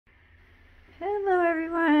Hello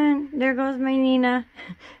everyone, there goes my Nina.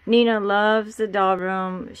 Nina loves the doll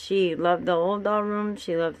room. She loved the old doll room.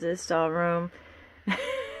 She loves this doll room.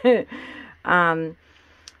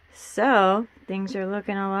 So things are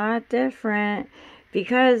looking a lot different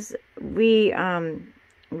because we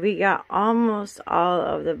got almost all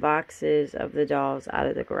of the boxes of the dolls out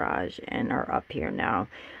of the garage and are up here now.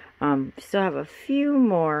 Still have a few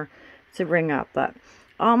more to bring up, but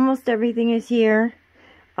almost everything is here.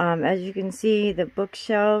 As you can see, the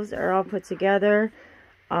bookshelves are all put together.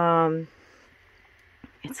 It's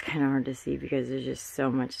kind of hard to see because there's just so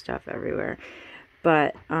much stuff everywhere.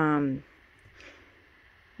 But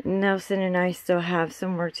Nelson and I still have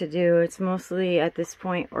some work to do. It's mostly at this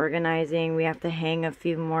point organizing. We have to hang a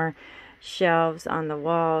few more shelves on the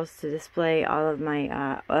walls to display all of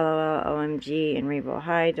my LOL, OMG, and Rainbow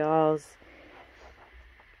High dolls.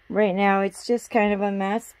 Right now it's just kind of a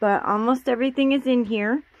mess, but almost everything is in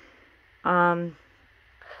here.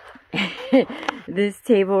 This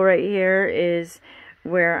table right here is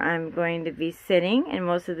where I'm going to be sitting in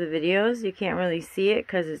most of the videos. You can't really see it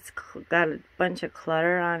because it's got a bunch of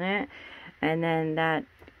clutter on it. And then that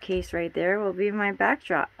case right there will be my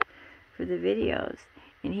backdrop for the videos.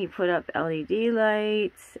 And he put up LED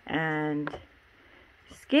lights and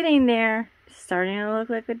just getting there. Starting to look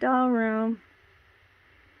like a doll room.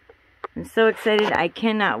 I'm so excited. I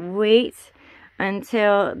cannot wait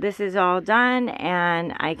until this is all done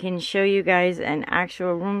and I can show you guys an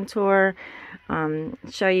actual room tour.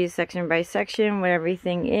 Show you section by section what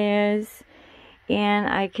everything is. And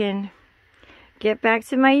I can get back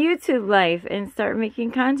to my YouTube life and start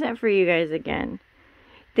making content for you guys again.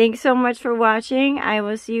 Thanks so much for watching. I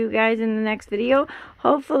will see you guys in the next video.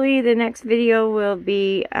 Hopefully the next video will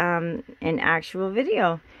be an actual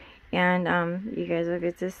video. And you guys will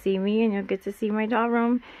get to see me and you'll get to see my doll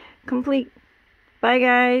room complete. Bye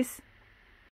guys.